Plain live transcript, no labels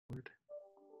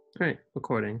All right,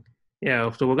 recording. Yeah,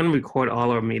 so we're going to record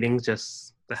all our meetings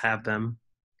just to have them.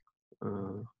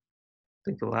 I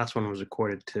think the last one was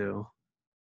recorded too.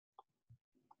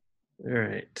 All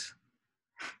right.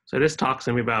 So this talks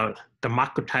to me about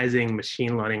democratizing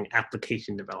machine learning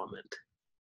application development.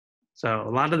 So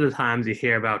a lot of the times you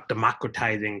hear about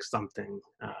democratizing something,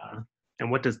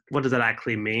 and what does that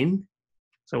actually mean?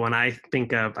 So when I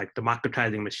think of like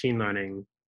democratizing machine learning,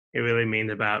 it really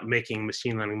means about making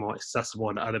machine learning more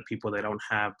accessible to other people that don't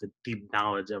have the deep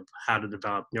knowledge of how to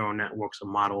develop neural networks or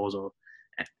models or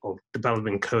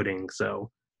developing coding.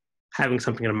 So having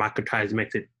something democratized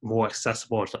makes it more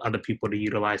accessible to other people to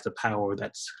utilize the power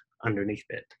that's underneath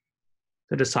it.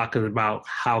 So this talk is about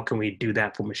how can we do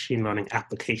that for machine learning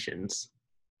applications.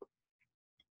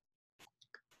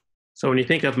 So when you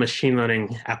think of machine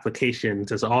learning applications,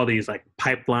 there's all these like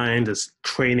pipelines, there's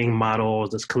training models,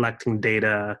 there's collecting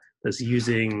data, there's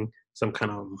using some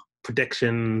kind of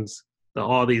predictions,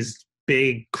 all these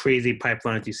big crazy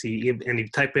pipelines you see, and you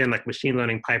type in like machine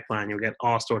learning pipeline, you'll get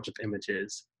all sorts of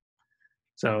images.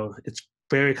 So it's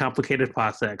very complicated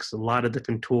process, a lot of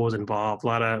different tools involved, a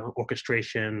lot of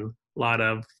orchestration, a lot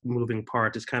of moving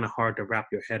parts. It's kind of hard to wrap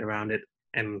your head around it.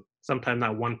 And sometimes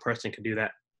not one person can do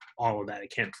that, all of that.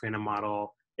 It can't train a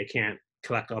model. It can't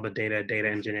collect all the data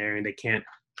engineering. They can't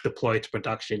deploy to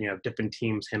production. You have different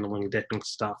teams handling different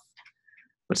stuff.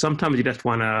 But sometimes you just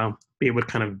want to be able to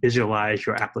kind of visualize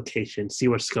your application, see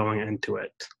what's going into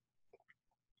it.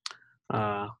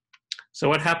 So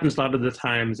what happens a lot of the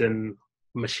times in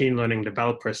machine learning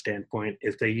developer standpoint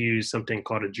is they use something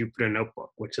called a Jupyter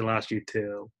Notebook, which allows you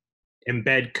to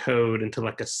embed code into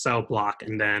like a cell block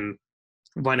and then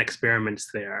run experiments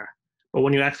there. But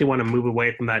when you actually want to move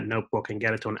away from that notebook and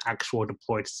get it to an actual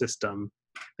deployed system,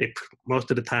 they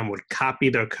most of the time would copy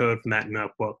their code from that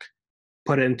notebook,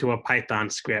 put it into a Python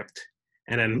script,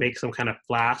 and then make some kind of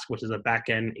Flask, which is a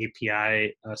backend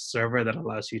API server that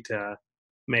allows you to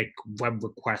make web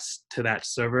requests to that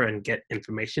server and get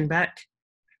information back.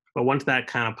 But once that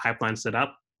kind of pipeline set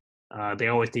up, they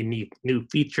always need new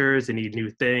features, they need new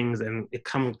things, and it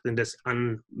comes in this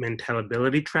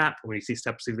unmaintainability trap when you see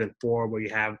step 6 and 4, where you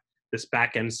have this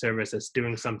back-end service that's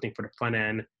doing something for the front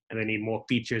end, and they need more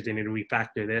features, they need to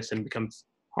refactor this, and it becomes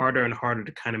harder and harder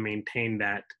to kind of maintain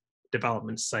that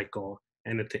development cycle,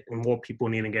 and more people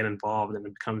need to get involved, and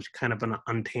it becomes kind of an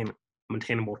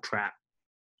unmaintainable trap.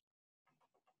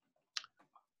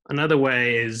 Another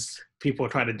way is people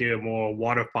try to do a more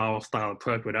waterfall style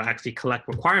approach where they'll actually collect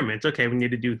requirements. Okay, we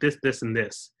need to do this, this, and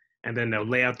this. And then they'll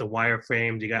lay out the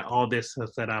wireframes. You got all this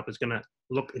set up. It's going to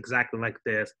look exactly like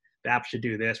this. The app should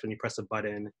do this when you press a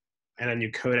button. And then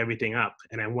you code everything up.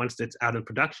 And then once it's out in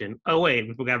production, oh, wait,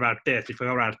 we forgot about this. We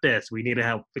forgot about this. We need to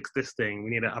help fix this thing.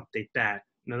 We need to update that.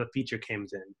 Another feature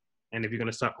comes in. And if you're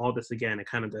going to start all this again, it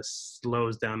kind of just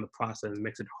slows down the process and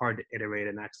makes it hard to iterate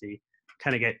and actually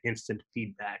kind of get instant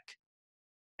feedback.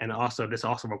 And also, this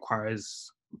also requires,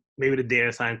 maybe the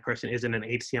data science person isn't an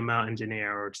HTML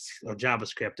engineer or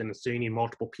JavaScript, and so you need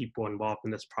multiple people involved in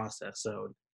this process. So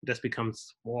it just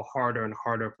becomes more harder and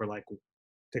harder for like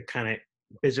to kind of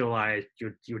visualize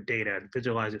your data,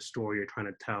 visualize the story you're trying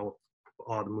to tell,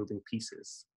 all the moving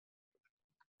pieces.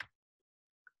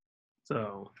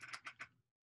 So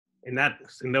in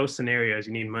those scenarios,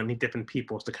 you need many different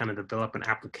people to kind of develop an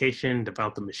application,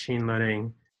 develop the machine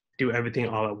learning, do everything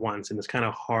all at once. And it's kind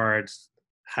of hard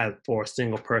for a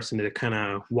single person to kind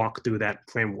of walk through that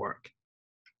framework.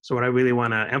 So what I really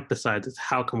want to emphasize is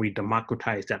how can we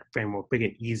democratize that framework, make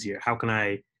it easier? How can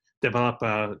I develop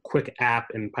a quick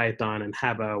app in Python and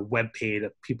have a web page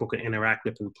that people can interact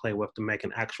with and play with to make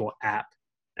an actual app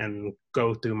and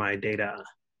go through my data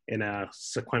in a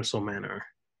sequential manner?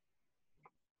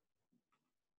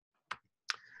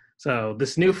 So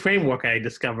this new framework I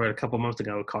discovered a couple months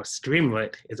ago called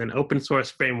Streamlit is an open source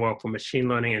framework for machine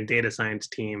learning and data science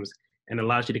teams, and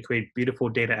allows you to create beautiful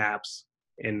data apps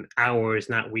in hours,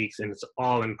 not weeks, and it's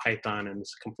all in Python, and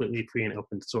it's completely free and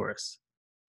open source.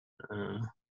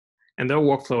 And their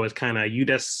workflow is kind of, you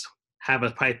just have a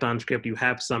Python script, you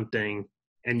have something,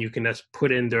 and you can just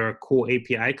put in their cool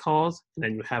API calls, and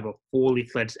then you have a fully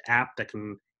fledged app that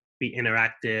can be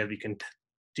interactive, you can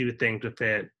do things with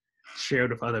it,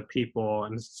 shared with other people,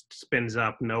 and spins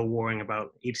up, no worrying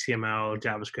about HTML,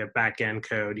 JavaScript, backend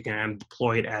code. You can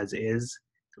deploy it as is.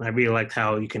 And I really liked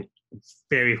how you can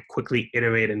very quickly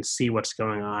iterate and see what's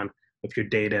going on with your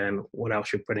data and what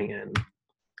else you're putting in.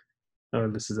 So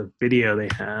this is a video they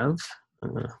have.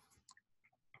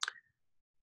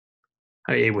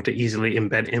 How you're able to easily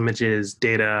embed images,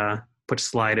 data, put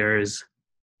sliders,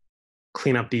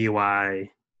 clean up the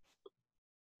UI.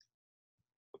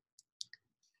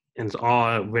 And it's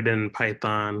all written in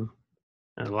Python.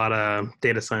 A lot of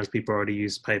data science people already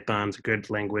use Python. It's a good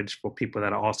language for people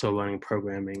that are also learning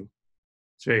programming.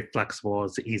 It's very flexible.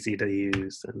 It's easy to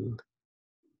use. And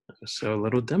I'll show a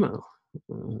little demo.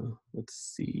 Let's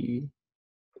see.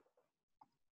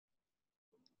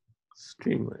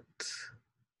 Streamlit.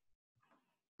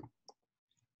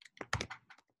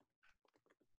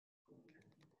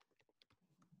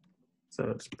 So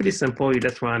it's pretty simple. You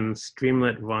just run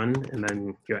Streamlit run and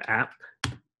then your app.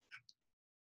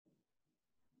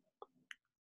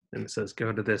 And it says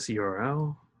go to this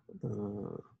URL.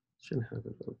 Shouldn't have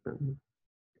it open.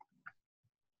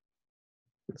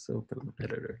 Let's open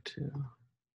editor too.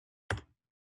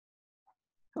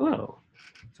 Hello.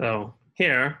 So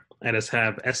here I just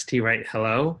have st write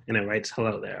hello and it writes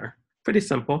hello there. Pretty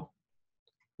simple.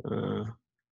 We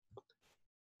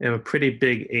have a pretty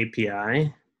big API.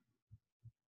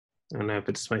 I don't know if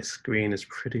it's my screen is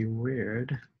pretty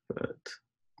weird, but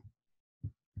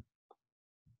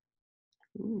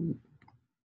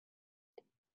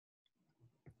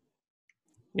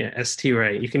yeah, st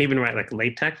write. You can even write like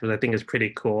LaTeX, which I think is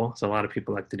pretty cool. So a lot of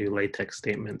people like to do LaTeX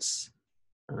statements.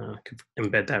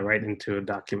 Embed that right into a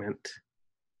document.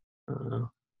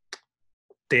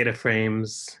 Data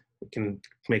frames, you can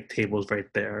make tables right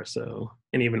there. So,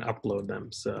 and even upload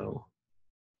them. So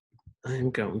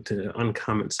I'm going to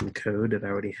uncomment some code that I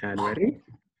already had ready.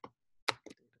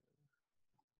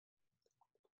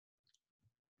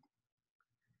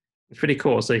 It's pretty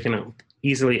cool. So you can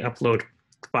easily upload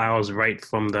files right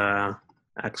from the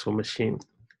actual machine.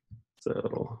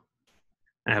 So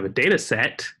I have a data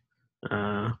set,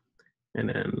 and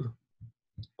then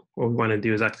what we want to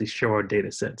do is actually show our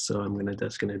data set. So I'm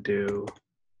just gonna do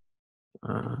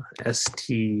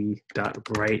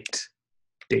st.write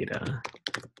data.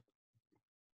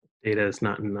 Data is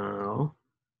not null.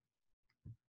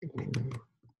 Let's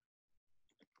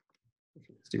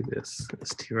do this,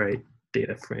 st.write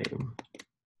data frame.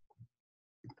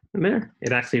 And there,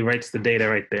 it actually writes the data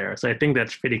right there. So I think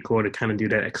that's pretty cool to kind of do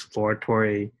that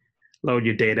exploratory, load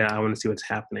your data, I want to see what's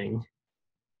happening.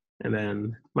 And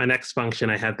then my next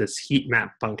function, I have this heat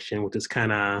map function, which is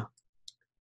kind of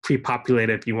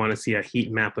pre-populated if you want to see a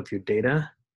heat map of your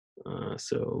data.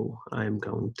 So I'm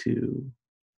going to,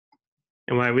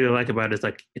 and what I really like about it is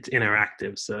like it's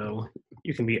interactive. So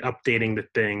you can be updating the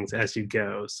things as you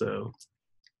go. So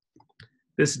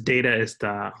this data is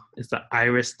the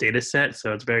iris data set.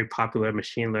 So it's a very popular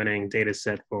machine learning data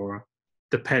set for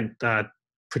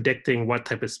predicting what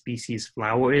type of species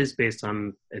flower is based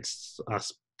on its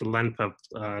the length of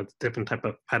different type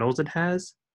of petals it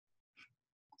has.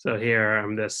 So here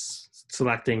I'm just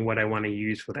selecting what I want to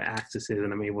use for the axes,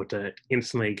 and I'm able to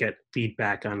instantly get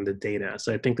feedback on the data.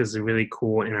 So I think this is a really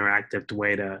cool interactive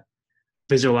way to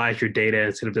visualize your data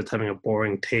instead of just having a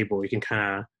boring table. You can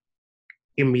kind of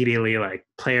immediately like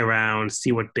play around,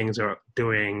 see what things are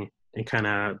doing, and kind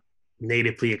of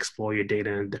natively explore your data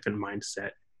in a different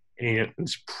mindset. And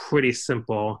it's pretty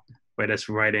simple by just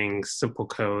writing simple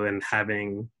code and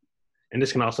having, and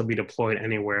this can also be deployed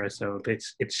anywhere. So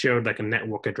it showed like a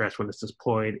network address when it's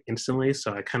deployed instantly.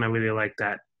 So I kind of really like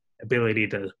that ability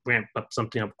to ramp up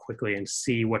something up quickly and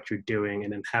see what you're doing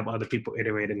and then have other people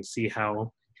iterate and see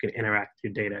how you can interact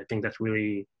with your data. I think that's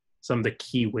really some of the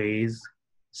key ways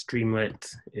Streamlit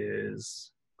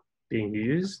is being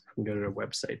used. You can go to their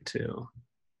website too.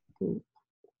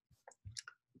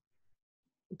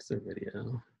 What's the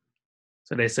video?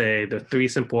 So they say the 3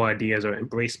 simple ideas are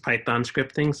embrace Python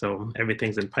scripting. So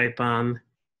everything's in Python.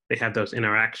 They have those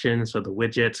interactions, so the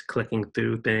widgets, clicking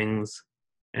through things,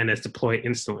 and it's deployed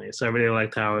instantly. So I really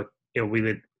liked how it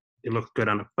looks good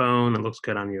on a phone. It looks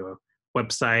good on your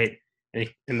website. And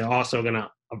they're also going to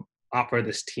offer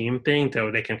this team thing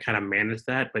so they can kind of manage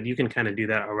that. But you can kind of do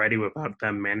that already without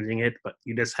them managing it. But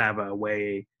you just have a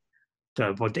way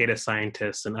for data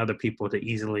scientists and other people to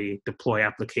easily deploy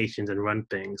applications and run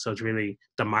things. So it's really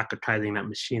democratizing that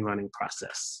machine learning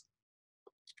process.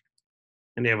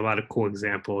 And they have a lot of cool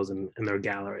examples in their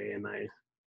gallery. And I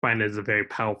find it is a very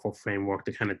powerful framework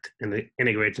to kind of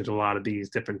integrate into a lot of these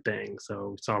different things. So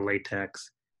we saw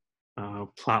LaTeX,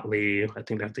 Plotly, I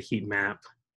think that's the heat map,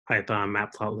 Python,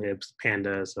 Matplotlib,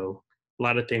 Panda. So a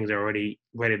lot of things are already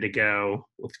ready to go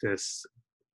with this.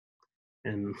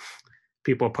 And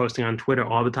people are posting on Twitter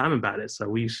all the time about it. So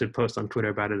we should post on Twitter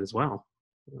about it as well.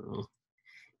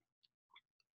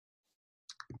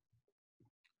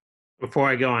 Before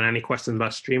I go on, any questions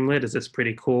about Streamlit? Is this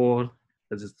pretty cool?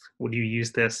 Would you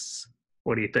use this?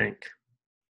 What do you think?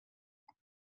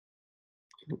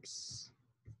 Oops.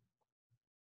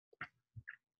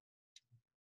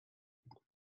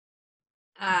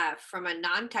 From a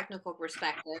non-technical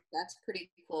perspective, that's pretty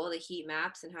cool, the heat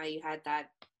maps and how you had that,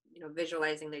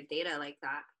 visualizing their data like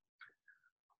that.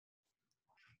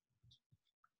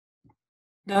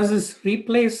 Does this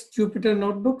replace Jupyter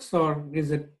notebooks or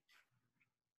is it?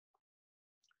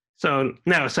 So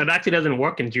no, so it actually doesn't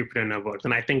work in Jupyter notebooks,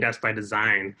 and I think that's by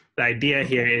design. The idea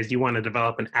here is you want to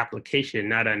develop an application,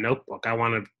 not a notebook. I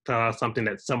want to tell something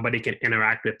that somebody can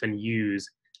interact with and use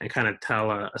and kind of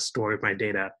tell a story of my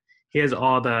data. Here's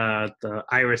all the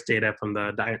iris data from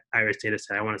the iris data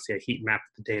set. I want to see a heat map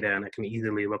of the data, and I can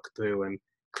easily look through and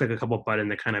click a couple buttons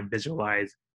to kind of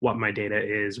visualize what my data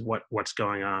is, what's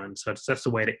going on. So it's just a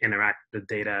way to interact with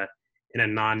the data in a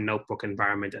non-notebook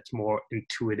environment that's more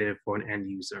intuitive for an end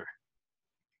user.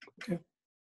 Okay.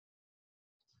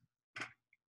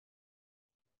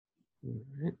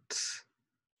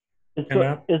 All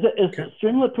right. Is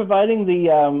Streamlit providing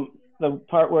the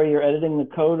part where you're editing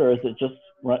the code, or is it just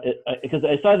because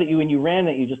I saw that when you ran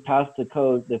it, you just passed the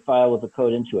file with the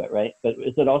code into it, right? But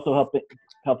is it also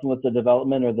helping with the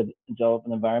development or the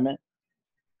development environment?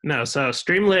 No, so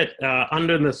Streamlit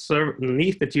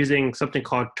underneath it's using something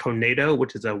called Tornado,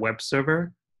 which is a web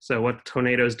server. So what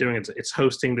Tornado is doing is it's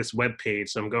hosting this web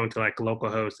page. So I'm going to like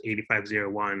localhost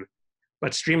 8501.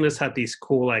 But Streamlit have these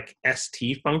cool like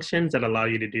ST functions that allow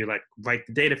you to do like write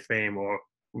the data frame or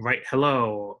write hello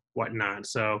or whatnot.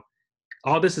 So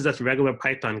all this is just regular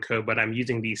Python code, but I'm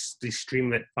using these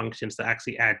Streamlit functions to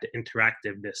actually add the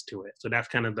interactiveness to it. So that's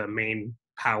kind of the main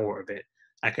power of it.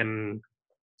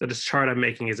 So this chart I'm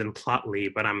making is in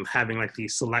Plotly, but I'm having like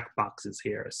these select boxes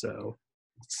here. So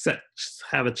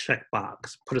have a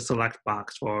checkbox, put a select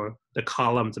box for the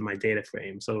columns in my data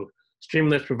frame. So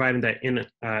Streamlit providing that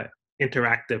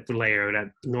interactive layer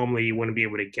that normally you wouldn't be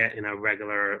able to get in a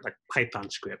regular like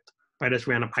Python script. If I just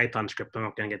ran a Python script, I'm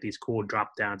not going to get these cool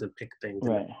drop downs and pick things.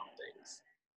 Right. And things.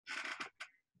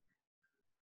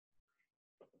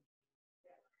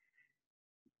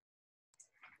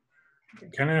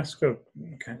 Can I ask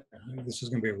this is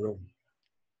going to be a real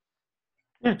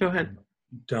Go ahead.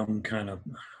 Dumb kind of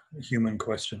human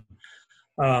question.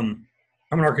 I'm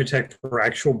an architect for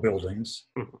actual buildings,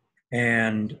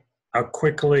 and I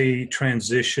quickly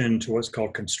transitioned to what's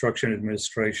called construction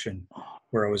administration,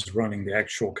 where I was running the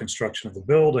actual construction of the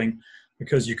building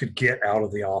because you could get out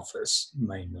of the office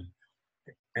mainly.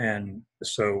 And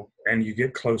you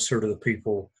get closer to the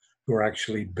people who are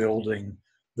actually building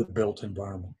the built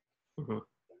environment. Mm-hmm.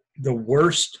 The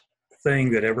worst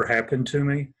thing that ever happened to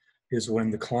me is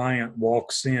when the client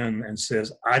walks in and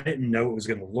says, I didn't know it was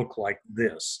going to look like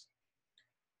this.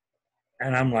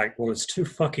 And I'm like, well, it's too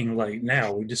fucking late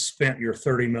now. We just spent your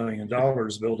 $30 million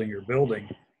building your building.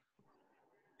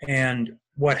 And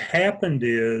what happened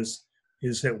is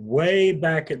that way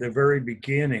back at the very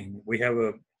beginning, we have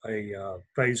a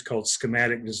phase called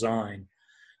schematic design,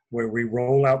 where we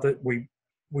roll out that we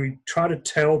try to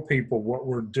tell people what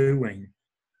we're doing.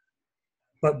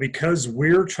 But because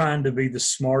we're trying to be the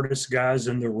smartest guys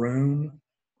in the room,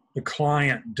 the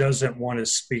client doesn't want to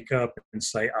speak up and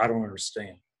say, I don't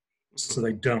understand. So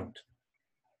they don't.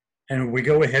 And we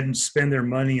go ahead and spend their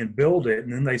money and build it.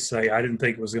 And then they say, I didn't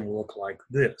think it was going to look like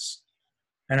this.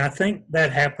 And I think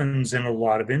that happens in a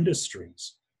lot of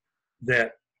industries,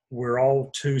 that we're all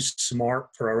too smart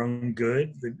for our own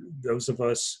good. Those of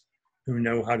us who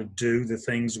know how to do the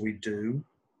things we do,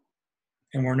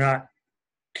 and we're not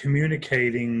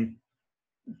communicating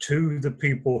to the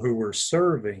people who we're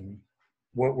serving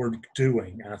what we're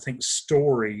doing. And I think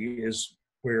story is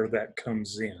where that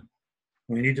comes in.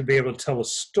 We need to be able to tell a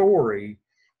story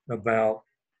about,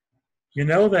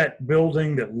 that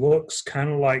building that looks kind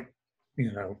of like,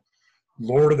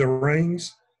 Lord of the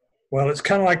Rings. Well, it's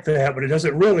kind of like that, but it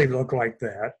doesn't really look like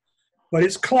that, but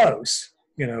it's close.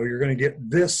 You're going to get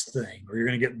this thing or you're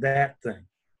going to get that thing.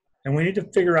 And we need to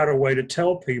figure out a way to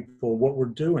tell people what we're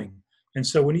doing. And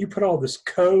so when you put all this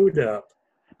code up,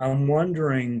 I'm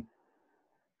wondering,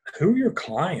 who are your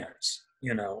clients?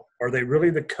 Are they really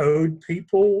the code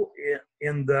people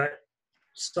in that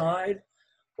side?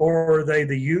 Or are they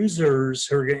the users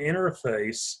who are going to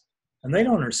interface and they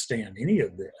don't understand any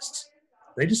of this?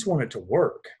 They just want it to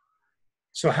work.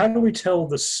 So how do we tell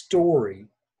the story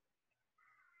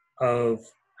of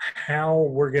how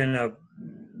we're going to,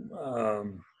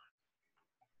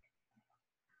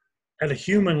 at a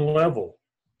human level,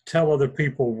 tell other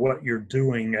people what you're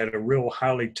doing at a real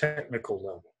highly technical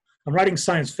level? I'm writing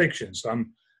science fiction, so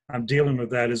I'm dealing with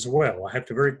that as well. I have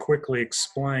to very quickly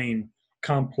explain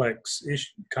complex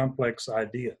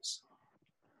ideas.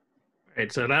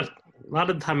 Right, so that a lot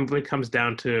of the time it comes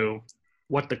down to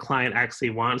what the client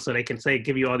actually wants. So they can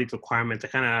give you all these requirements. I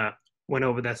kind of went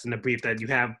over this in the brief, that you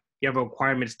have you have a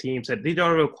requirements team said, these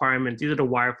are the requirements, these are the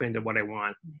wireframes of what I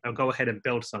want. I'll go ahead and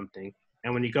build something.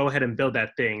 And when you go ahead and build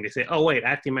that thing, they say, oh, wait, I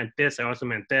actually meant this. I also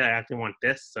meant that. I actually want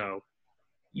this. So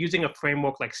using a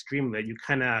framework like Streamlit, you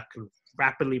kind of can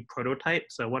rapidly prototype.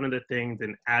 So one of the things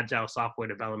in agile software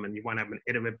development, you want to have an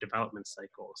iterative development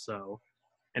cycle. So,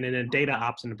 and in a data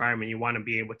ops environment, you want to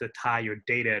be able to tie your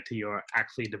data to your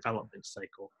actually development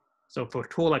cycle. So for a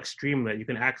tool like Streamlit, you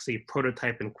can actually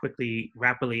prototype and quickly,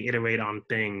 rapidly iterate on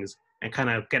things and kind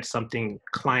of get something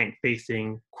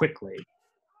client-facing quickly.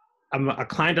 A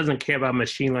client doesn't care about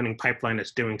machine learning pipeline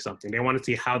that's doing something. They want to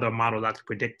see how the model is actually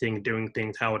predicting, doing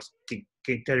things, how it's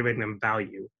generating them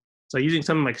value. So using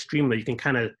something like Streamlit, you can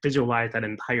kind of visualize that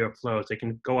entire flow. So you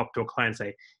can go up to a client and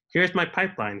say, here's my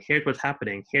pipeline, here's what's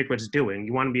happening, here's what's doing.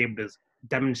 You want to be able to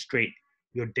demonstrate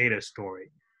your data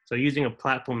story. So using a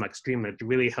platform like Streamlit is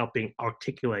really helping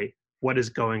articulate what is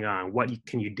going on, what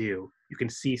can you do. You can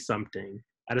see something.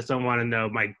 I just don't want to know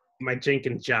my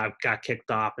Jenkins job got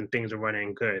kicked off and things are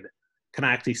running good. Can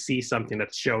I actually see something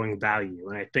that's showing value?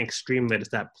 And I think Streamlit is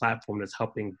that platform that's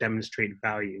helping demonstrate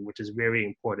value, which is very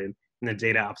important in the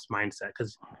data ops mindset.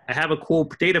 Because I have a cool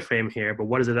data frame here, but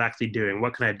what is it actually doing?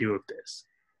 What can I do with this?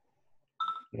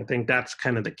 I think that's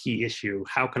kind of the key issue.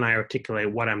 How can I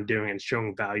articulate what I'm doing and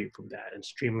showing value from that? And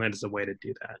Streamlit is a way to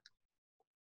do that.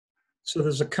 So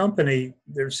there's a company,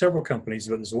 there's several companies,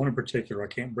 but there's one in particular, I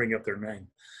can't bring up their name,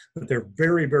 but they're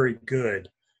very, very good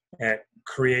at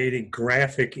creating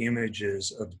graphic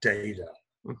images of data.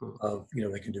 Of,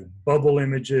 they can do bubble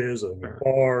images, or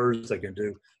bars, they can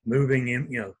do moving in,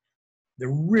 they're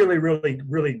really, really,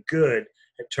 really good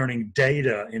at turning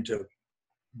data into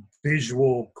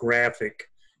visual graphic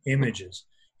images.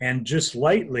 And just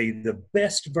lately, the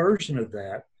best version of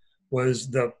that was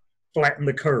the flatten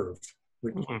the curve,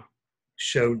 which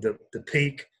showed the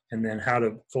peak and then how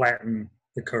to flatten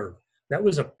the curve. That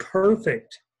was a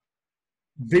perfect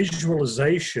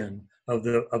visualization of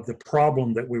the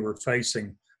problem that we were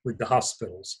facing with the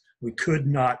hospitals. We could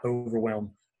not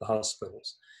overwhelm the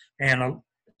hospitals. And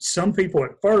some people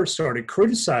at first started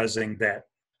criticizing that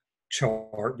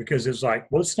chart because it's like,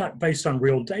 well, it's not based on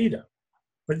real data.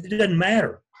 But it doesn't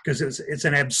matter because it's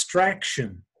an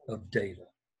abstraction of data.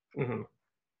 And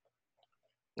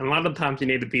a lot of times you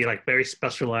need to be like very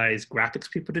specialized graphics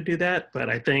people to do that. But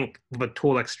I think with a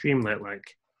tool like Streamlit,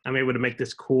 like I'm able to make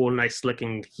this cool, nice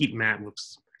looking heat map with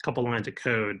a couple lines of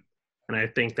code. And I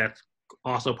think that's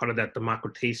also part of that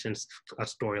democratization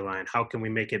storyline. How can we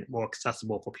make it more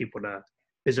accessible for people to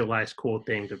visualize cool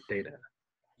things with data?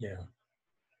 Yeah.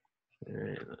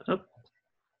 Let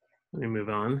me move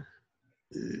on.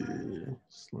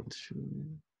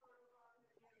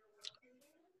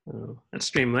 That's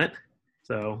Streamlit.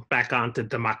 So back on to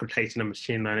democratization of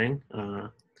machine learning.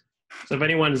 So if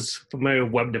anyone's familiar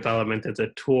with web development, there's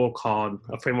a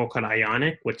framework called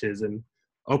Ionic, which is an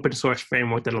open source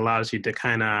framework that allows you to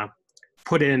kind of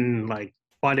put in like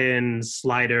buttons,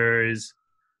 sliders,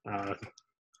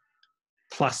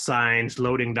 plus signs,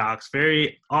 loading docks,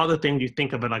 all the things you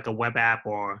think of it like a web app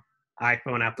or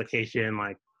iPhone application,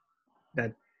 like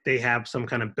that they have some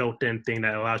kind of built-in thing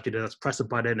that allows you to just press a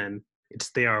button and it's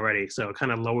there already. So it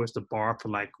kind of lowers the bar for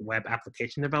like web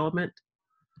application development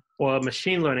or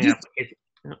machine learning application.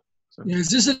 Is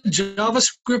this a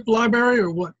JavaScript library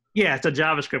or what? Yeah, it's a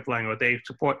JavaScript language. They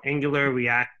support Angular,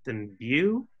 React, and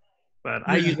Vue, but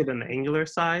I use it on the Angular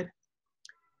side.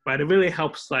 But it really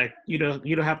helps, like, you don't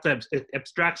have to, it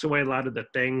abstracts away a lot of the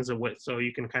things, so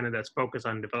you can kind of just focus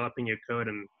on developing your code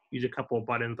and use a couple of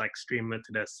buttons like Streamlit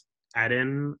to just add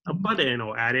in a button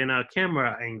or add in a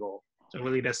camera angle. So it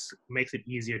really just makes it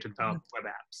easier to develop web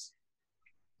apps.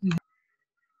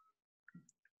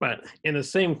 But in the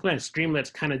same way, Streamlit's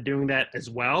kind of doing that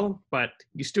as well, but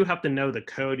you still have to know the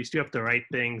code. You still have to write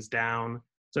things down.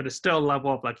 So to still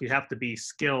level up, like you have to be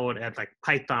skilled at like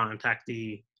Python to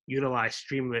actually utilize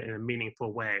Streamlit in a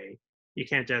meaningful way. You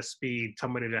can't just be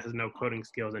somebody that has no coding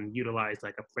skills and utilize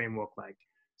like a framework like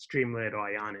Streamlit or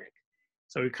Ionic.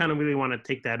 So we kind of really want to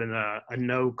take that in a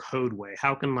no code way.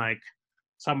 How can like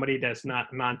somebody that's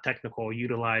not non-technical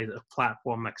utilize a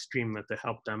platform like Streamlit to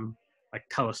help them like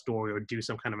tell a story or do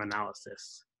some kind of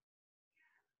analysis?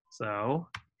 So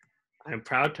I'm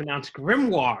proud to announce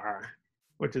Grimoire,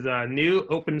 which is a new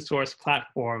open source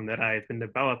platform that I've been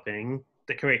developing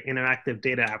to create interactive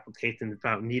data applications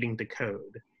without needing to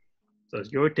code. So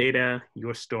it's your data,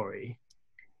 your story.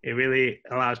 It really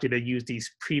allows you to use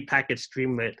these pre-packaged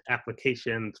Streamlit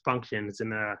applications, functions,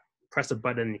 and press a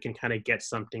button, you can kind of get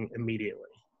something immediately.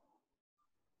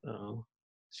 So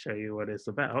show you what it's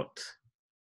about.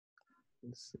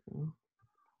 Let's see.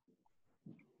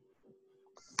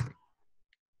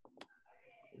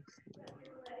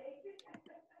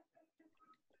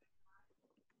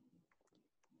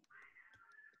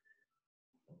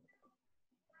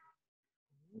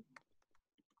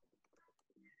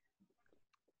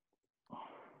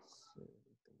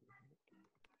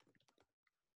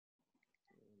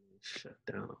 Shut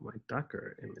down all my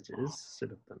Docker images. Should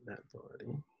have done that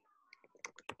already.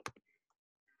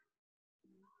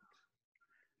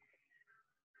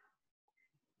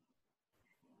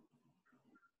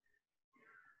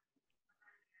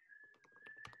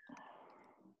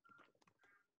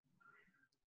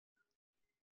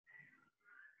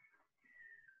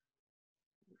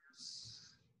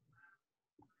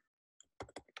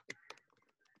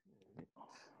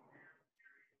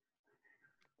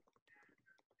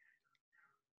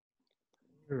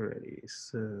 Alrighty,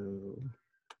 so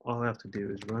all I have to do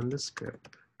is run the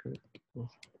script. Good.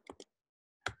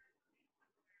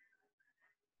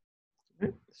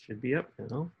 It should be up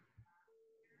now.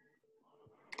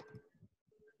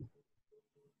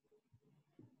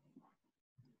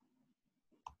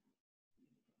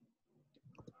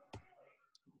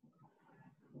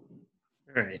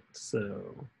 All right,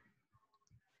 so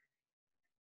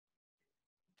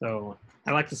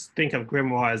I like to think of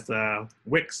Grimoire as the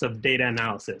Wix of data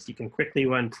analysis. You can quickly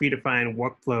run predefined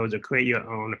workflows or create your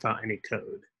own without any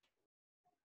code.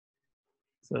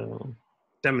 So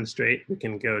demonstrate, we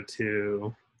can go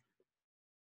to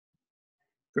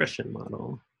regression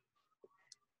model.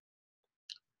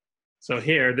 So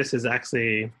here, this is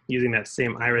actually using that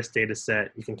same iris data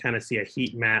set. You can kind of see a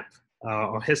heat map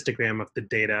or histogram of the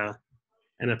data.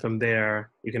 And then from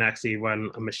there, you can actually run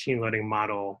a machine learning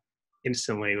model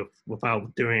instantly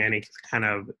without doing any kind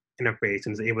of interface,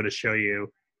 and is able to show you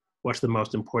what's the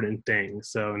most important thing.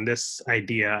 So in this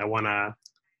idea, I want to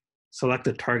select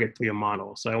a target for your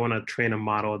model. So I want to train a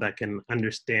model that can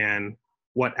understand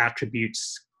what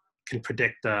attributes can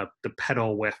predict the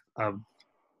petal width of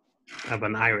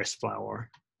an iris flower.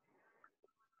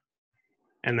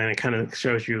 And then it kind of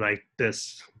shows you like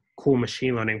this cool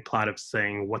machine learning plot of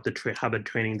saying what how the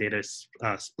training data is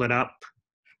split up.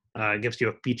 It gives you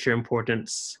a feature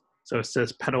importance. So it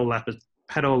says petal length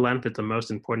is the most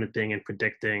important thing in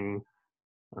predicting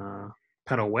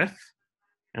petal width.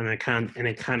 And then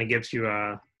it kind of gives you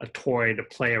a toy to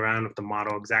play around with the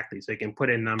model exactly. So you can put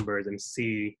in numbers and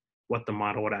see what the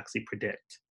model would actually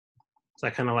predict. So I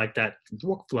kind of like that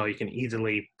workflow. You can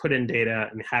easily put in data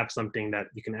and have something that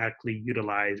you can actually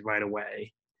utilize right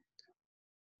away.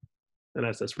 And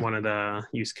that's just one of the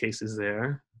use cases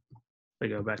there. I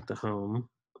go back to home.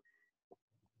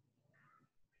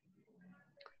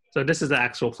 So this is the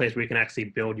actual place where you can actually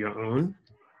build your own.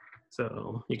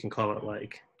 So you can call it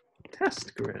like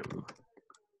test grim,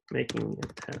 making a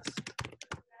test.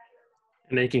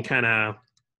 And then you can kind of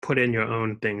put in your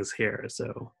own things here.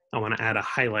 So I want to add a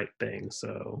highlight thing.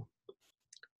 So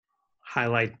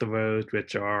highlight the rows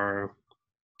which are,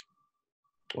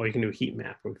 or you can do a heat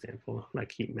map, for example,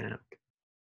 like heat map.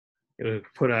 It would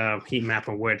put a heat map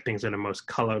on where things are the most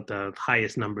colored, the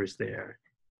highest numbers there.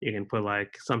 You can put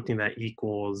like something that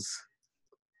equals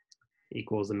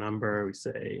a number. We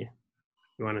say,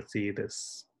 we want to see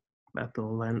this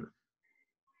petal length.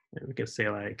 And we can say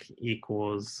like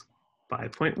equals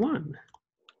 5.1. And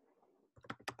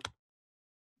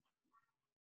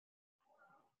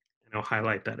I'll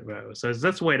highlight that row. So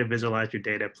that's a way to visualize your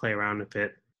data, play around with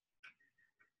it.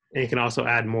 And you can also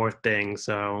add more things.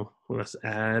 So let's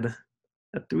add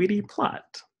a 3D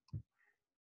plot.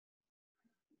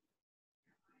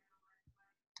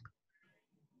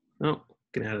 Oh,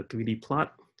 can add a 3D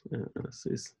plot.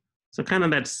 So kind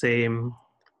of that same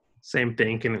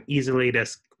thing. You can easily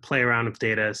just play around with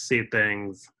data, see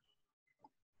things,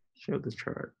 show the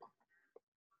chart.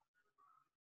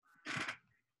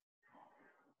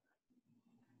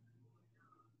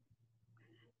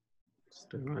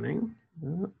 Still running.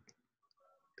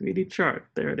 3D chart,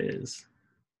 there it is.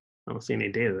 I don't see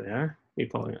any data there. We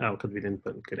probably, oh, because we didn't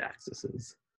put good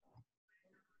accesses.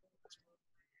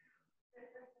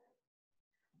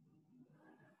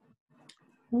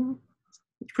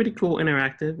 It's pretty cool,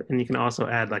 interactive, and you can also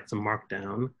add like some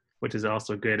markdown, which is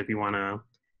also good if you want to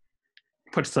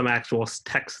put some actual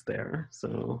text there.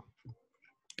 So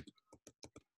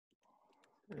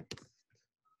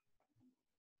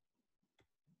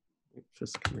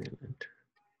just command enter.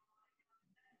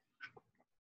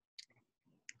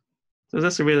 So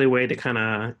that's a really way to kind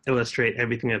of illustrate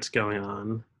everything that's going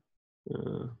on.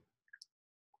 And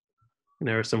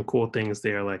there are some cool things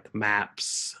there like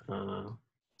maps,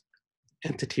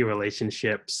 entity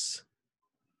relationships,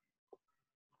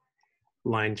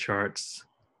 line charts,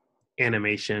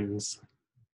 animations.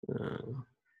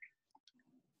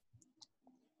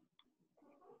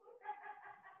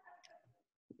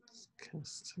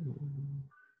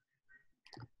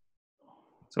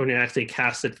 So when you actually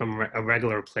cast it from a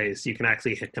regular place, you can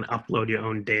actually upload your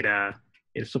own data.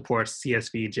 It supports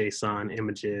CSV, JSON,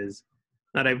 images.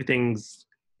 Not everything's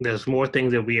there's more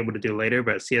things they'll be able to do later,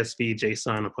 but CSV,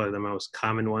 JSON are probably the most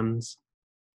common ones.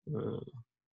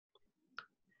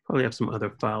 Probably have some other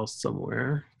files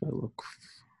somewhere if I look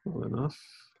well enough.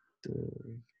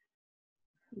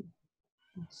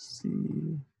 Let's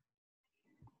see.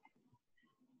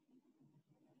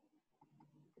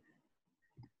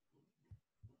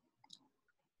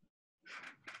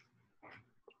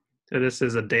 So this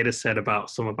is a data set about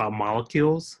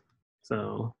molecules.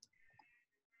 So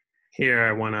here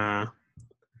I want to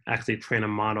actually train a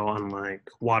model on like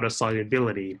water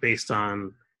solubility based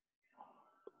on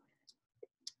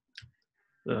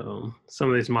some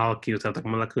of these molecules have like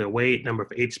molecular weight, number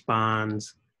of H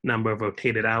bonds, number of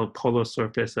rotated out polar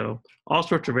surface. So all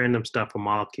sorts of random stuff for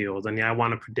molecules. And yeah, I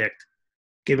want to predict,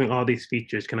 given all these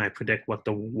features, can I predict what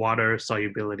the water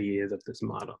solubility is of this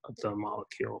model, of the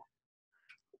molecule?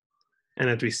 And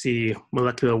as we see,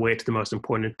 molecular weight is the most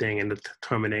important thing in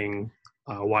determining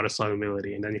water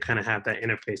solubility. And then you kind of have that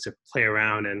interface to play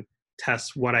around and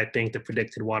test what I think the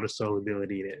predicted water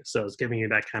solubility is. So it's giving you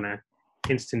that kind of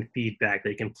instant feedback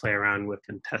that you can play around with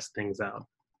and test things out.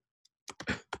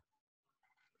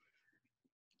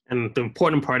 And the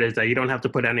important part is that you don't have to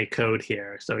put any code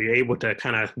here. So you're able to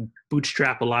kind of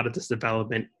bootstrap a lot of this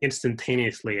development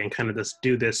instantaneously and kind of just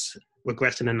do this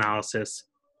regression analysis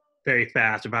very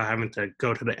fast without having to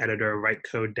go to the editor, write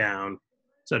code down.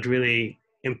 So it's really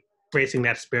embracing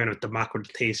that spirit of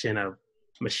democratization of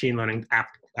machine learning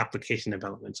application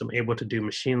development. So I'm able to do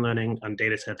machine learning on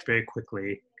data sets very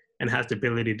quickly and has the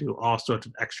ability to do all sorts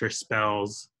of extra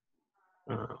spells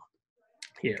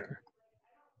here.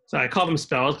 So I call them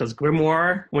spells because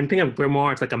Grimoire, when you think of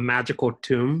Grimoire, it's like a magical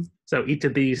tomb. So each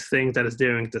of these things that it's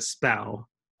doing is a spell.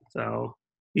 So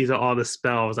these are all the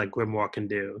spells that Grimoire can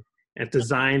do. And it's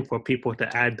designed for people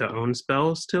to add their own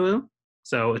spells to it.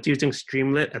 So it's using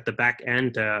Streamlit at the back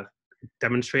end to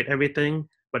demonstrate everything,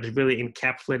 but it's really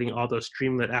encapsulating all those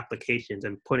Streamlit applications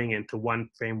and putting it into one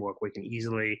framework where you can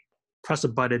easily press a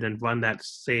button and run that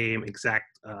same exact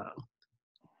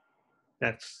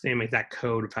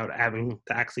code without having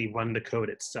to actually run the code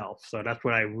itself. So that's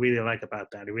what I really like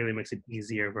about that. It really makes it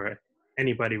easier for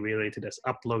anybody really to just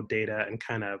upload data and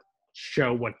kind of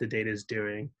show what the data is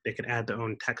doing. They can add their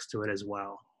own text to it as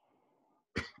well.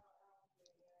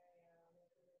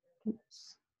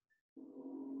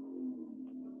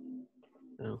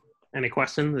 So, any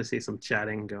questions? I see some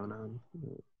chatting going on.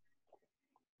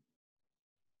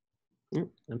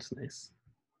 That's nice.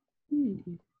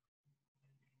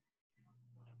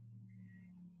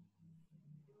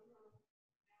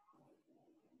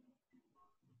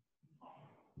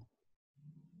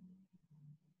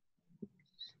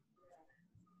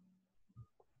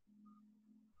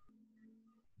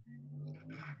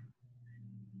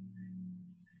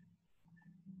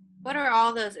 What are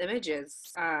all those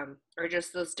images? Or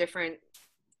just those different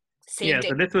Yeah,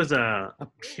 so this was a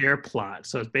pair plot.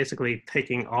 So it's basically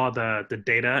taking all the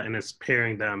data and it's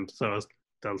pairing them. So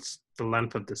it's the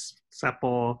length of this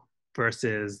sepal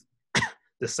versus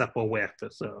the sepal width.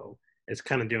 So it's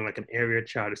kind of doing like an area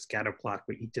chart or scatter plot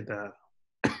for each of the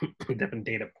different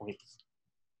data points.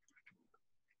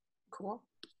 Cool.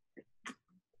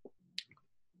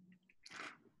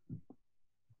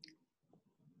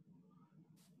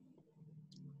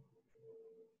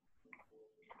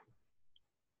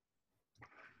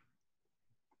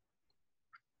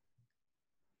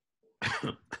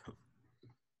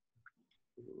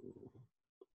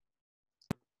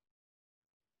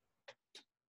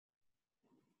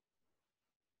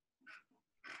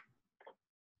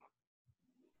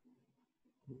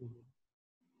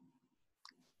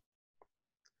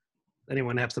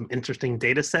 Anyone have some interesting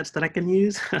data sets that I can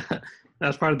use? That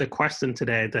was part of the question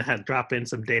today, to drop in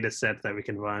some data sets that we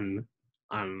can run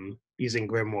using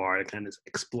Grimoire to kind of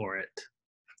explore it.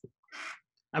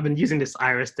 I've been using this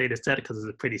iris data set because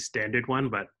it's a pretty standard one,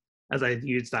 but as I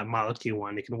use that molecule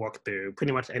one, you can walk through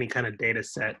pretty much any kind of data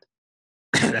set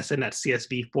that's in that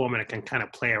CSV form, and I can kind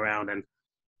of play around and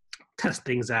test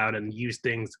things out and use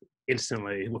things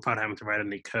instantly without having to write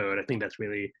any code. I think that's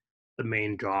really the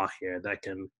main draw here, that I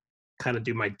can kind of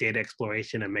do my data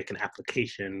exploration and make an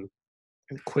application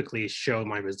and quickly show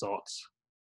my results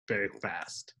very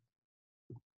fast.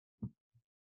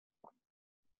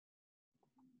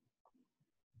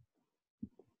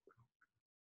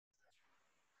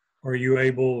 Are you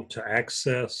able to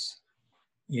access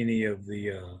any of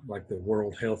the, like the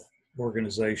World Health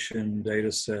Organization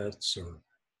data sets or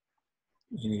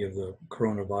any of the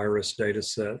coronavirus data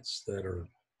sets that are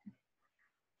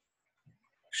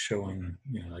showing,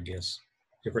 you know, I guess,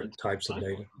 different types of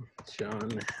data?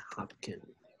 John Hopkins.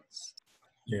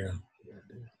 Yeah.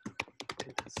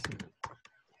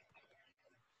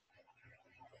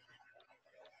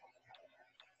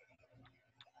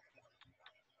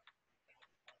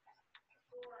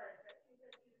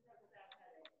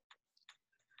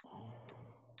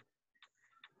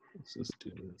 Let's just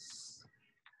do this.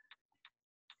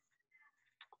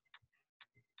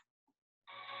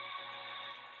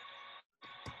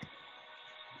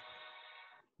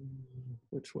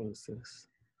 Which one is this?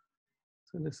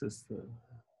 So this is the,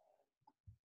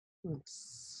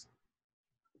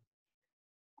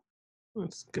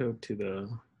 let's go to the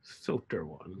filter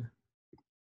one.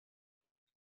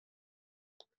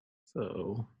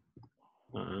 So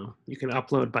you can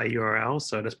upload by URL.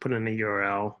 So just put in a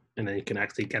URL and then you can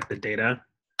actually get the data.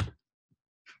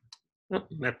 Oh,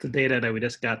 that's the data that we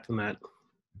just got from that.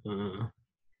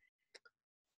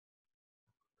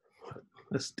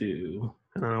 Let's do,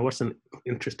 I don't know, what's an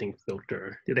interesting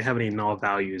filter? Do they have any null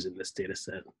values in this data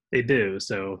set? They do,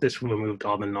 so this removed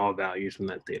all the null values from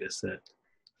that data set.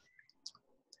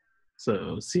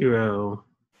 So 0,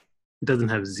 it doesn't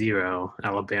have 0,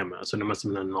 Alabama, so there must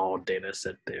have been a null data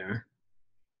set there.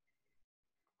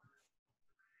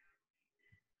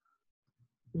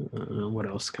 What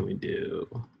else can we do?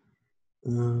 I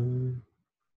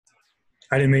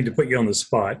didn't mean to put you on the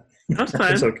spot. That's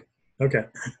fine. It's okay. Okay.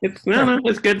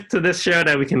 It's good to this show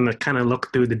that we can kind of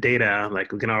look through the data.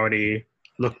 Like we can already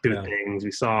look through Yeah. things.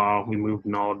 We moved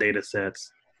null data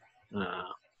sets.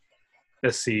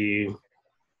 Let's see,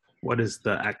 what is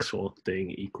the actual thing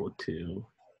equal to?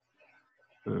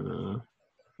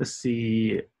 Let's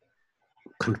see,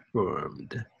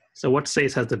 confirmed. So what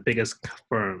states has the biggest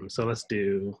confirmed? So let's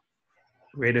do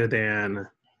greater than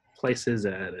places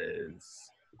that is,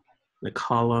 the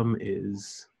column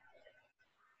is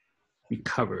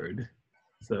recovered.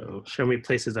 So show me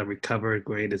places that recovered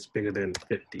grade is bigger than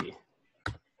 50.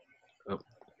 Oh,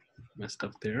 messed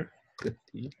up there,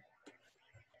 50.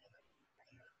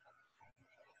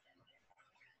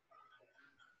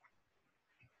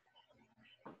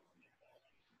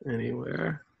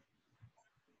 Anywhere.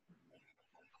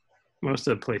 Most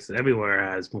of the places,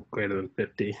 everywhere has greater than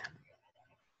 50.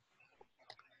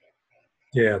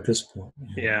 Yeah, at this point.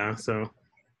 Yeah, so,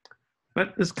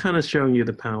 but it's kind of showing you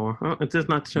the power. Oh, it's just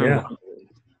not showing. Yeah.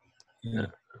 Yeah.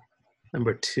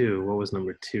 Number 2, what was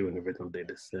number 2 in the original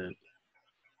data set?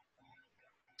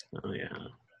 Oh yeah.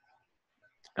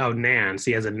 Oh, nan,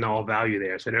 see, has a null value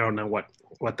there, so they don't know what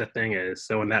the thing is.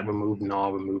 So when that removed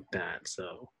null, removed that.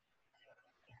 So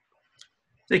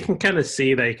they can kind of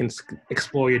see that you can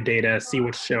explore your data, see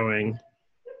what's showing,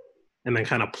 and then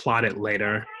kind of plot it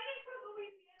later.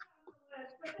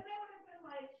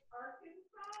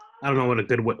 I don't know what a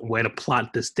good way to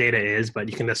plot this data is, but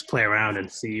you can just play around and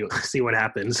see what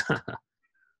happens.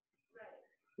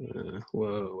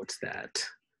 Whoa, what's that?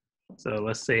 So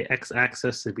let's say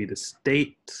x-axis would be the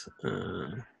state.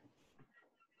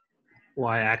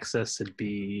 Y-axis would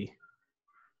be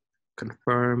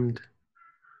confirmed.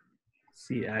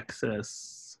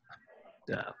 Z-axis,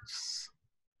 deaths.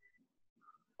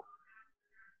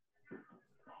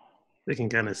 They can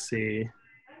kind of see.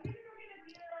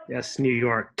 Yes, New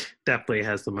York definitely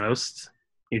has the most.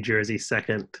 New Jersey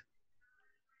second.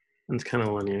 And it's kind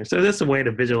of linear. So this is a way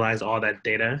to visualize all that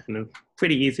data. And it's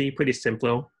pretty easy, pretty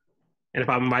simple. And if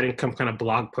I'm writing some kind of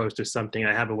blog post or something,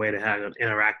 I have a way to have an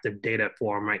interactive data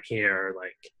form right here.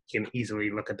 Like you can easily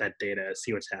look at that data,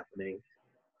 see what's happening.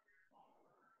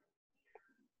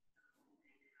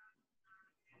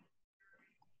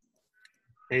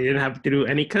 And you didn't have to do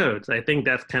any codes. I think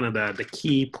that's kind of the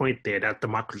key point there, that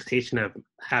democratization of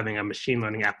having a machine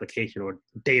learning application or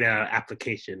data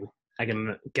application. I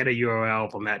can get a URL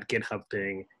from that GitHub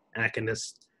thing, and I can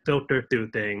just filter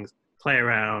through things, play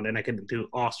around, and I can do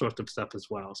all sorts of stuff as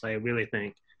well. So I really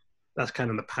think that's kind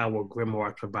of the power of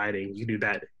Grimoire providing. You do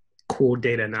that cool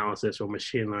data analysis or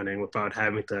machine learning without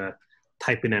having to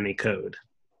type in any code.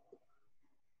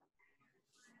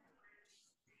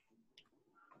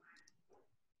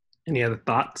 Any other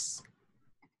thoughts?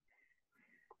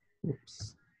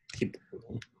 Oops. Keep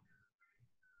going.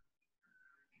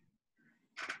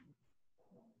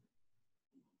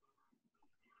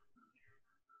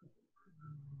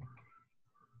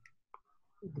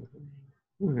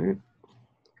 All right.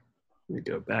 Let me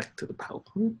go back to the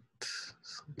PowerPoint.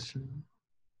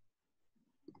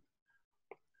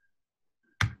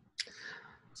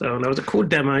 So that was a cool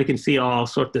demo. You can see all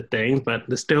sorts of things, but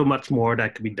there's still much more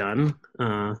that could be done.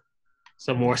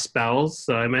 Some more spells.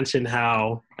 So I mentioned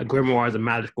how a grimoire is a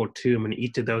magical tomb, and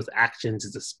each of those actions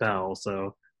is a spell.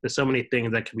 So there's so many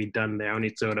things that can be done there.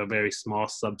 Only sort of a very small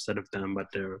subset of them, but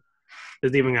there's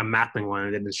even a mapping one I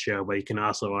didn't show, but you can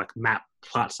also like map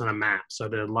plots on a map. So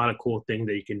there's a lot of cool things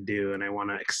that you can do, and I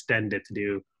want to extend it to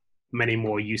do many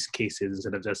more use cases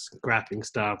instead of just graphing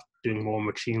stuff, doing more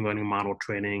machine learning model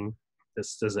training.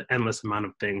 There's an endless amount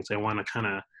of things. I want to kind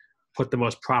of put the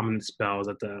most prominent spells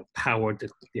at the power, the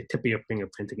tip of your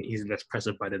fingerprint, and easily just press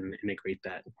a button and integrate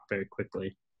that very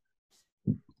quickly.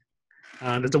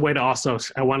 There's a way to also,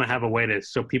 I want to have a way to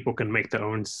so people can make their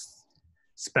own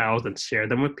spells and share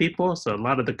them with people. So a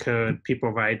lot of the code people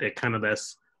write, they're kind of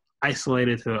this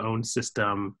isolated to their own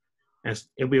system. And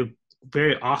it'll be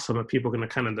very awesome if people can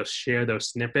kind of just share those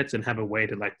snippets and have a way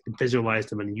to like visualize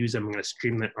them and use them in a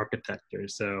Streamlit architecture.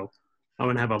 So I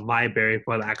want to have a library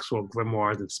for the actual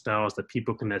grimoires and spells that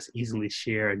people can just easily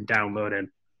share and download and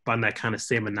run that kind of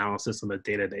same analysis on the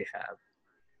data they have.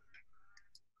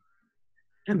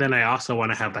 And then I also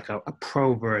want to have like a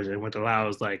pro version which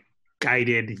allows like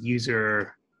guided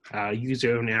user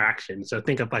interaction. So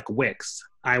think of like Wix.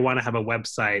 I want to have a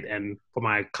website and for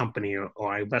my company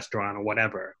or a restaurant or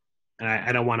whatever. And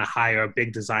I don't want to hire a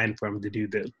big design firm to do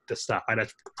the stuff. I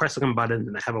just press some buttons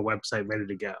and I have a website ready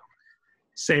to go.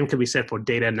 Same could be said for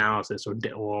data analysis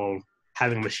or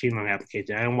having a machine learning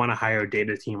application. I don't want to hire a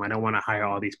data team. I don't want to hire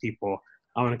all these people.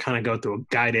 I want to kind of go through a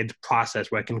guided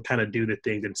process where I can kind of do the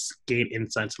things and gain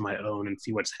insights of my own and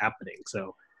see what's happening.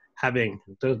 So having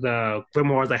the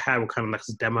grimoires I had were kind of like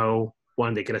this demo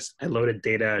one. They get a loaded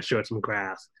data, show it some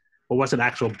graphs. But what's an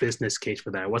actual business case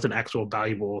for that? What's an actual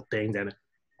valuable thing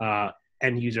that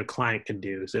end user client can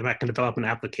do? So if I can develop an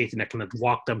application that can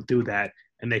walk them through that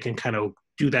and they can kind of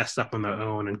do that stuff on their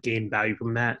own and gain value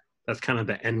from that, that's kind of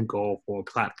the end goal for a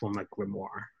platform like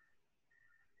Grimoire.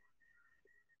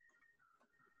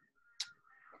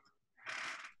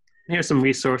 Here's some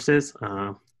resources,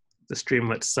 the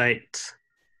Streamlit site,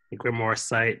 the Grimoire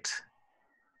site,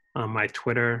 my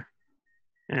Twitter,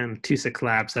 and 26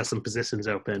 Labs has some positions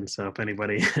open. So if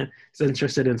anybody is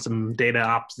interested in some data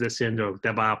ops positions or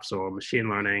DevOps or machine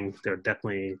learning, there are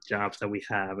definitely jobs that we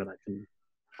have, and I can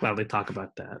gladly talk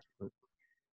about that. But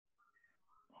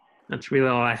that's really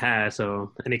all I had.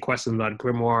 So any questions about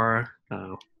Grimoire,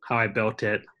 how I built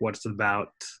it, what it's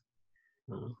about,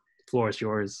 the floor is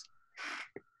yours.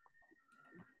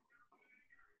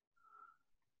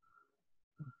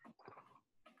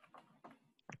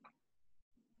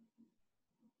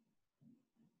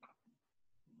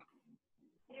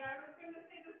 Yeah, I was going to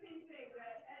say the same thing,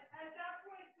 that at that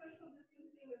point, social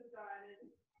distancing is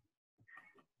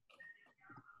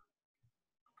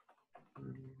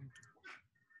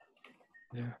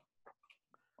Yeah.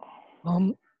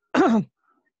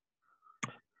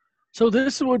 So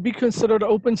this would be considered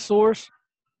open source?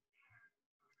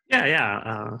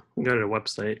 Yeah. Go to the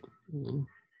website.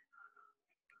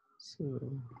 So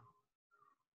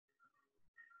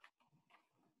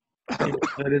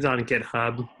it is on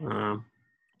GitHub.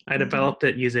 I developed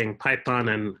it using Python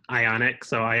and Ionic.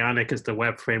 So Ionic is the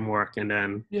web framework, and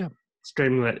then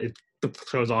Streamlit, it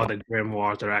shows all the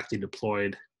grimoires that are actually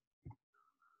deployed.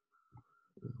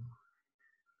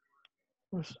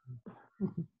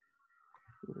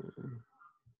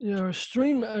 Yeah,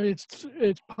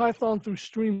 it's Python through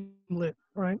Streamlit,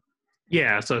 right?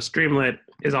 Yeah, so Streamlit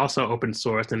is also open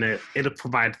source, and it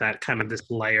provides that kind of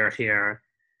this layer here,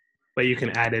 but you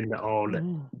can add in the old.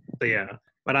 So yeah,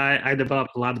 but I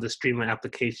developed a lot of the Streamlit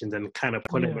applications and kind of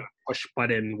put them in a push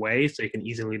button way, so you can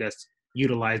easily just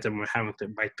utilize them without having to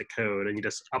write the code, and you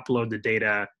just upload the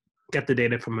data, get the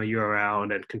data from a URL,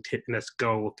 and then continue, let's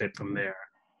go with it from there.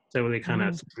 So it really kind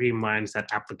of streamlines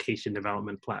that application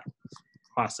development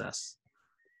process.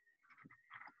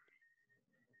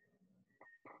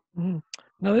 Now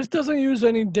this doesn't use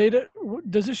any data.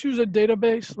 Does this use a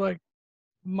database like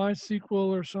MySQL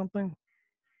or something?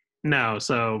 No,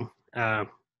 so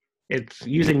it's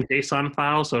using JSON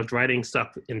files, so it's writing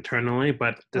stuff internally,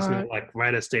 but there's no like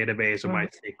Redis database or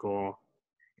MySQL.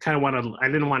 I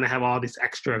didn't want to have all these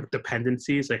extra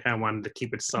dependencies. I kind of wanted to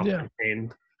keep it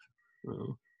self-contained.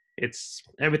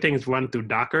 Everything's run through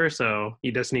Docker, so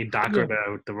you just need Docker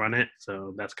to run it.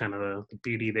 So that's kind of the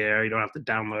beauty there. You don't have to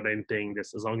download anything.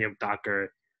 Just as long as you have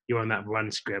Docker, you run that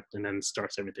run script and then it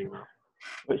starts everything up.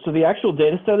 Wait, so the actual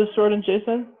data set is stored in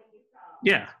JSON?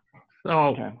 Yeah.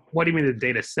 Oh, What do you mean the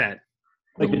data set?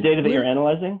 Like the data that you're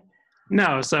analyzing?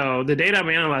 No, so the data I'm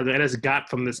analyzing, I just got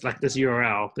from this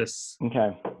URL.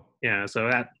 Yeah, so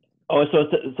that. Oh, so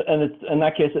it's in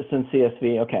that case it's in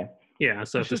CSV. Okay. Yeah,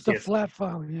 so it's just a flat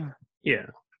file. Yeah.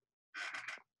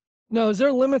 Now, is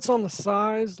there limits on the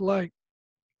size? Like,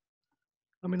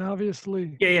 I mean,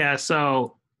 obviously. Yeah.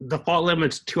 So default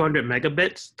limit's 200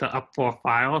 megabits to up for a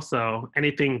file. So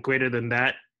anything greater than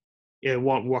that, it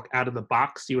won't work out of the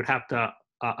box. You would have to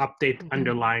update the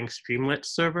underlying Streamlit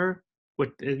server.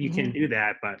 You can do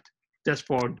that, but just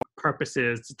for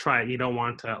purposes to try it, you don't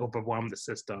want to overwhelm the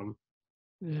system.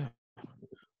 Yeah.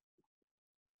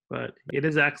 but it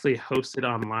is actually hosted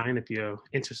online if you're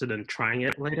interested in trying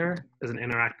it later as an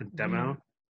interactive demo.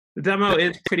 The demo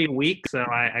is pretty weak, so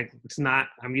it's not.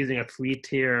 I'm using a free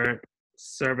tier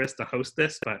service to host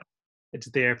this, but it's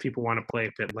there if people want to play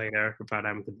with it later without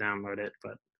having to download it.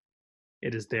 But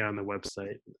it is there on the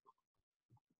website.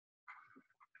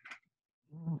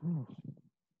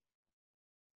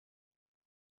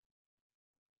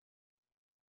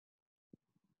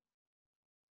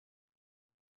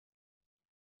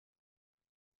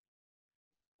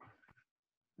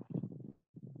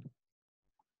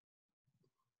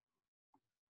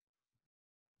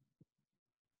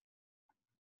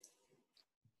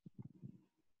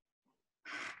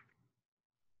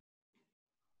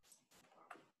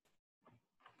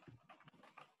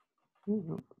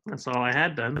 Mhm. That's all I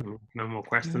had done. No more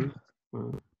questions.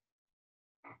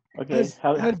 Okay. Has-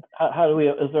 had- How do we?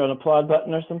 Is there an applaud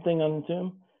button or something on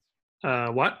Zoom?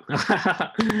 What?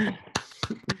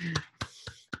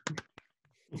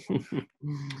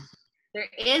 There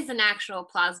is an actual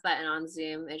applause button on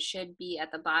Zoom. It should be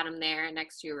at the bottom there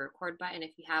next to your record button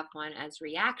if you have one as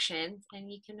reactions,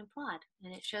 and you can applaud.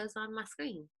 And it shows on my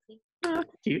screen. See? Oh,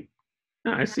 cute.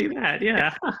 Oh, I see that.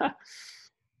 Yeah.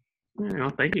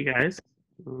 Well, thank you guys.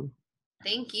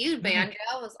 Thank you, Banjo.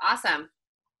 It was awesome.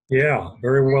 Yeah,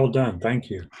 very well done. Thank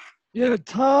you. Yeah,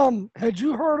 Tom, had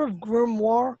you heard of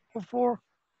Grimoire before?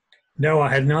 No, I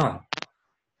had not.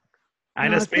 I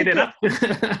No, I just made think it up.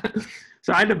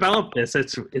 So I developed this.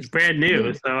 It's brand new.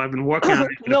 Yeah. So I've been working on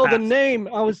it. for No, the past- name.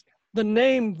 The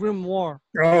name Grimoire.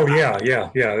 Oh, yeah.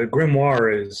 The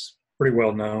grimoire is pretty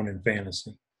well known in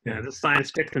fantasy. Yeah, the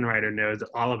science fiction writer knows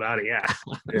all about it. Yeah.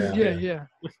 Yeah.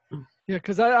 Yeah,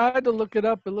 because I had to look it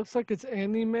up. It looks like it's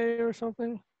anime or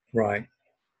something. Right.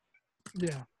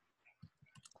 Yeah.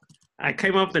 I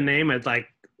came up with the name as like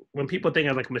when people think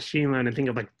of like machine learning, think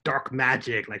of like dark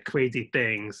magic, like crazy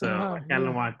things. So I kind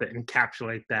of want to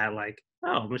encapsulate that. Like,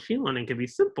 oh, machine learning can be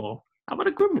simple. How about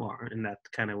a grimoire? And that's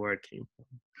kind of where it came from.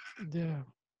 Yeah.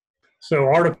 So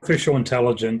artificial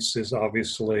intelligence is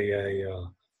obviously a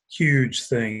huge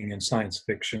thing in science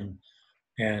fiction,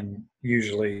 and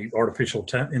usually artificial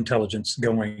intelligence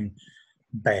going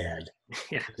bad.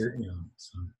 Yeah.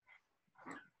 So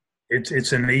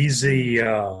it's an easy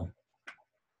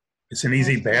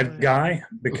bad guy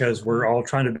because we're all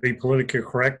trying to be politically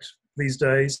correct these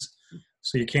days.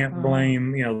 So you can't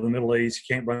blame, the Middle East.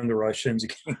 You can't blame the Russians. You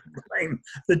can't blame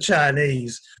the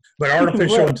Chinese. But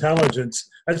artificial intelligence,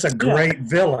 that's a great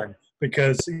villain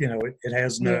because, it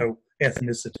has no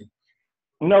ethnicity.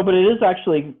 No, but it is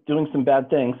actually doing some bad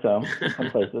things. So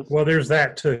some places. Well, there's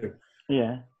that too.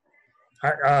 Yeah.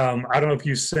 I don't know if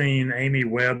you've seen Amy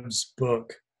Webb's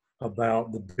book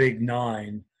about the Big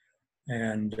Nine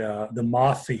and the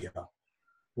Mafia,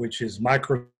 which is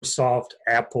Microsoft,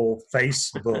 Apple,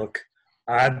 Facebook,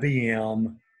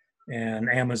 IBM, and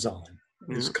Amazon.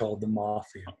 It's called the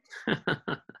Mafia.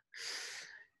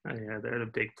 Oh, yeah, they're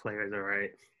the big players, all right.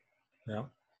 Yeah.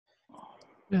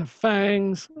 Yeah,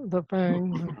 fangs. The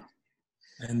fangs.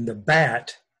 And the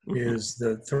Bat is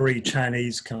the 3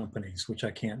 Chinese companies, which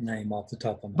I can't name off the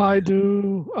top of my head.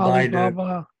 Baidu,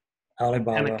 Alibaba.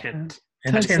 Alibaba, Tencent.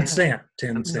 and Tencent.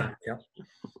 Tencent, yeah.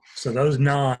 So those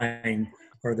 9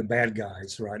 are the bad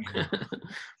guys right now.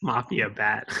 Mafia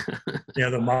bat. Yeah,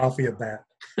 the Mafia Bat.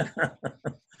 Unless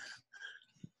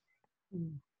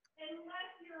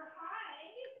you're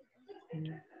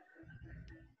high.